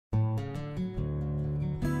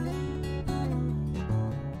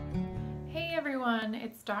everyone,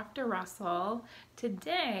 it's Dr. Russell.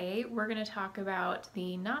 Today we're going to talk about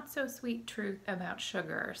the not so sweet truth about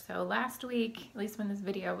sugar. So last week, at least when this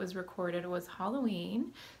video was recorded, was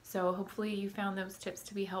Halloween. So hopefully you found those tips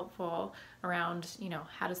to be helpful around,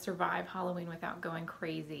 how to survive Halloween without going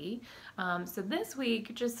crazy. So this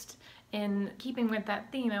week, just in keeping with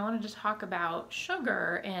that theme, I wanted to talk about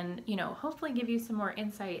sugar and, hopefully give you some more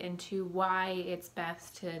insight into why it's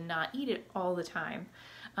best to not eat it all the time.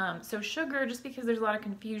 So sugar, just because there's a lot of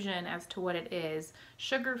confusion as to what it is,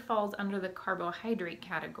 sugar falls under the carbohydrate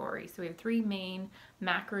category. So we have three main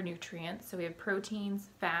macronutrients. So we have proteins,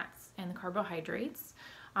 fats, and carbohydrates.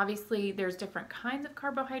 Obviously, there's different kinds of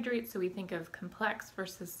carbohydrates, so we think of complex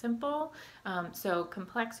versus simple. So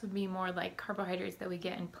complex would be more like carbohydrates that we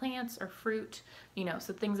get in plants or fruit,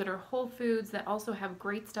 so things that are whole foods that also have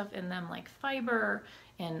great stuff in them like fiber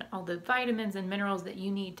and all the vitamins and minerals that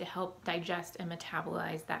you need to help digest and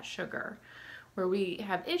metabolize that sugar. Where we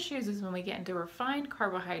have issues is when we get into refined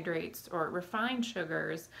carbohydrates or refined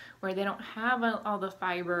sugars where they don't have all the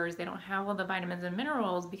fibers, they don't have all the vitamins and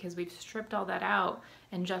minerals because we've stripped all that out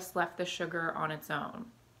and just left the sugar on its own.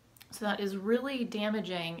 So that is really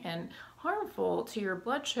damaging and harmful to your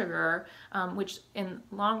blood sugar, which in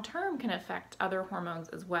long term can affect other hormones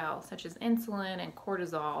as well, such as insulin and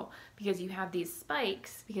cortisol, because you have these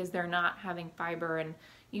spikes because they're not having fiber and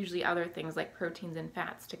usually other things like proteins and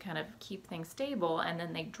fats to kind of keep things stable, and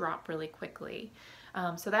then they drop really quickly.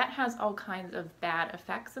 So that has all kinds of bad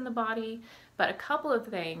effects in the body, but a couple of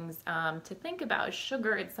things to think about is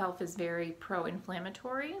sugar itself is very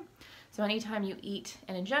pro-inflammatory. So anytime you eat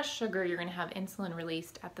and ingest sugar, you're going to have insulin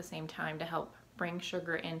released at the same time to help bring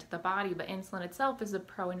sugar into the body, but insulin itself is a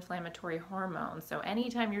pro-inflammatory hormone. So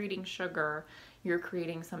anytime you're eating sugar, you're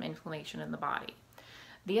creating some inflammation in the body.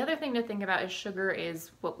 The other thing to think about is sugar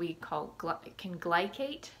is what we call can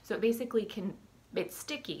glycate. So it basically it's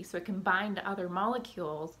sticky, so it can bind to other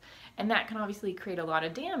molecules, and that can obviously create a lot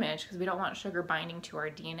of damage because we don't want sugar binding to our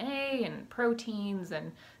DNA and proteins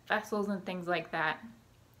and vessels and things like that.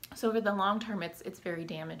 So over the long term, it's very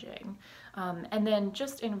damaging. And then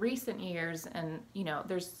just in recent years, and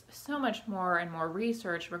there's so much more and more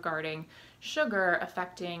research regarding sugar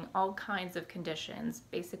affecting all kinds of conditions.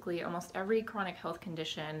 Basically, almost every chronic health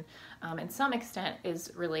condition, in some extent,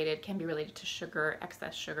 can be related to sugar,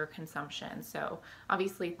 excess sugar consumption. So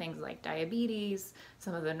obviously things like diabetes,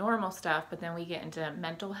 some of the normal stuff, but then we get into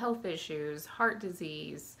mental health issues, heart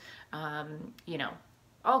disease,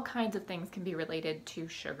 all kinds of things can be related to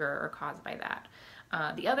sugar or caused by that.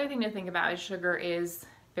 The other thing to think about is sugar is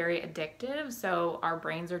very addictive, so our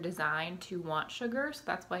brains are designed to want sugar, so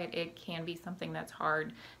that's why it can be something that's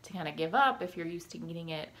hard to kind of give up if you're used to eating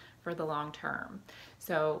it for the long term.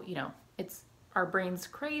 So, our brains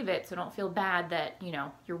crave it, so don't feel bad that,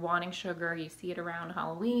 you're wanting sugar, you see it around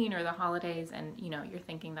Halloween or the holidays, and, you're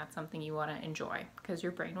thinking that's something you want to enjoy because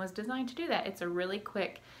your brain was designed to do that. It's a really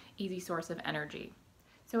quick, easy source of energy.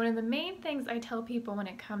 So one of the main things I tell people when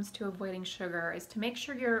it comes to avoiding sugar is to make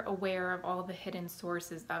sure you're aware of all the hidden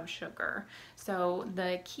sources of sugar. So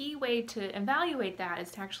the key way to evaluate that is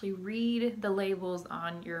to actually read the labels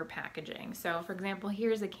on your packaging. So for example,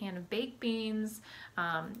 here's a can of baked beans.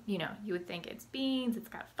 You would think it's beans, it's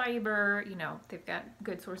got fiber, they've got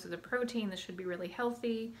good sources of protein, this should be really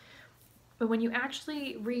healthy. But when you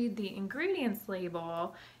actually read the ingredients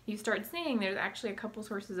label, you start seeing there's actually a couple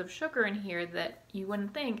sources of sugar in here that you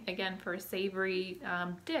wouldn't think, again, for a savory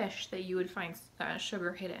dish, that you would find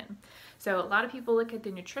sugar hidden. So a lot of people look at the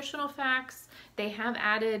nutritional facts. They have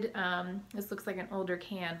added, this looks like an older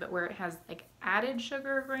can, but where it has like added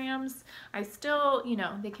sugar grams, I still,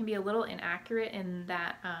 they can be a little inaccurate in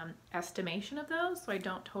that estimation of those, so I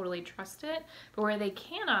don't totally trust it. But where they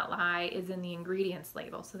cannot lie is in the ingredients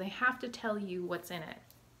label, so they have to tell you what's in it.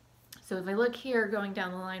 So if I look here, going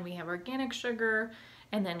down the line, we have organic sugar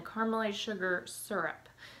and then caramelized sugar syrup.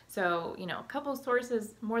 So, a couple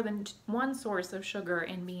sources, more than one source of sugar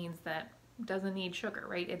in beans that doesn't need sugar,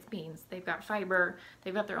 right? It's beans. They've got fiber,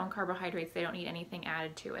 they've got their own carbohydrates, they don't need anything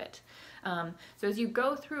added to it. So as you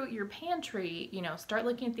go through your pantry, start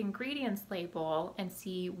looking at the ingredients label and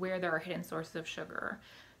see where there are hidden sources of sugar.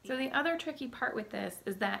 So the other tricky part with this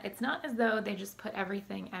is that it's not as though they just put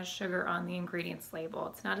everything as sugar on the ingredients label.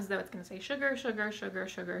 It's not as though it's going to say sugar, sugar, sugar,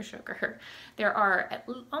 sugar, sugar. There are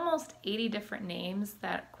almost 80 different names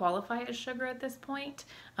that qualify as sugar at this point.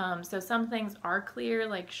 So some things are clear,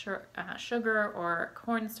 like sugar or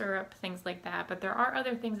corn syrup, things like that, but there are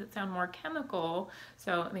other things that sound more chemical,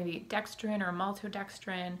 so maybe dextrin or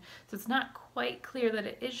maltodextrin. So it's not quite clear that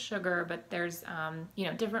it is sugar, but there's you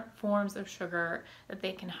know, different forms of sugar that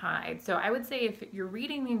they can hide. So I would say if you're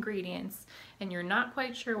reading the ingredients and you're not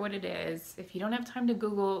quite sure what it is, if you don't have time to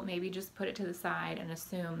Google, maybe just put it to the side and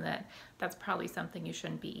assume that that's probably something you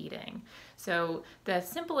shouldn't be eating. So the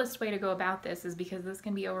simplest way to go about this is, because this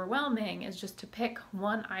can be overwhelming, is just to pick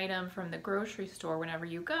one item from the grocery store whenever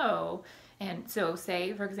you go. And so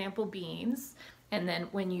say, for example, beans. And then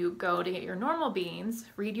when you go to get your normal beans,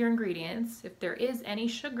 read your ingredients. If there is any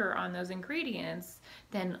sugar on those ingredients,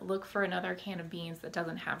 then look for another can of beans that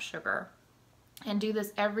doesn't have sugar. And do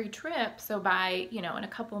this every trip, so by, you know, in a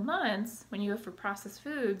couple months, when you go for processed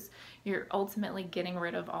foods, you're ultimately getting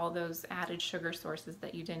rid of all those added sugar sources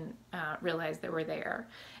that you didn't realize that were there.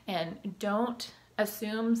 And don't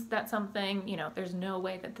assume that something, you know, there's no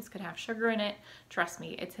way that this could have sugar in it. Trust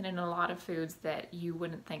me, it's hidden in a lot of foods that you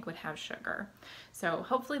wouldn't think would have sugar. So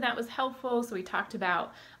hopefully that was helpful. So we talked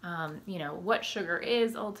about, you know, what sugar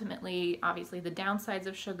is ultimately, obviously the downsides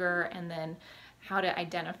of sugar, and then how to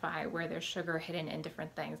identify where there's sugar hidden in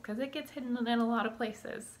different things, because it gets hidden in a lot of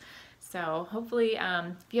places. So hopefully,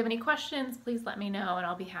 if you have any questions, please let me know and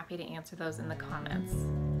I'll be happy to answer those in the comments.